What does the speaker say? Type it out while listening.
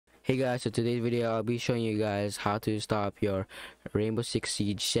Hey guys, so today's video I'll be showing you guys how to stop your Rainbow Six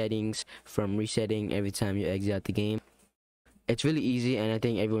Siege settings from resetting every time you exit the game. It's really easy and I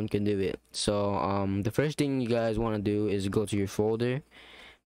think everyone can do it. So the first thing you guys want to do is go to your folder,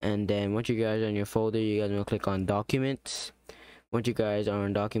 and then once you guys are in your folder, you guys want to click on documents. Once you guys are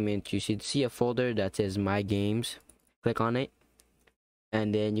on documents, you should see a folder that says my games. Click on it,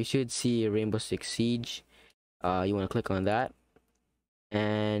 and then you should see Rainbow Six Siege. You want to click on that,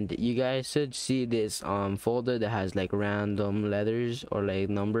 and you guys should see this folder that has like random letters or like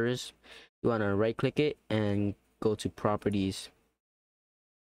numbers. You want to right click it and go to properties.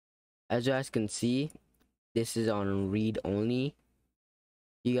 As you guys can see, this is on read only.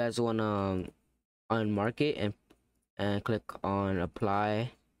 You guys want to unmark it and click on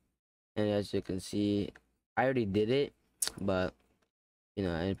apply, and as you can see, I already did it, but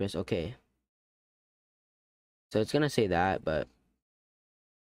and press OK. So it's gonna say that, but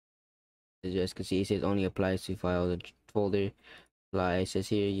as you guys can see, it says only applies to file the folder. Apply. It says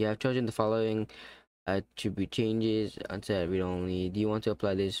here you have chosen the following attribute changes and set read only. Do you want to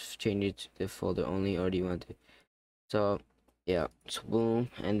apply this changes to the folder only, or do you want to? So yeah, so boom,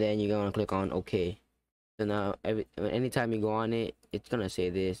 and then you're gonna click on OK. So now anytime you go on it, it's gonna say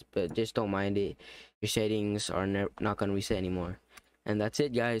this, but just don't mind it. Your settings are not gonna reset anymore. And that's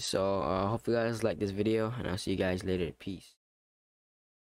it, guys. So hope you guys like this video, and I'll see you guys later. Peace.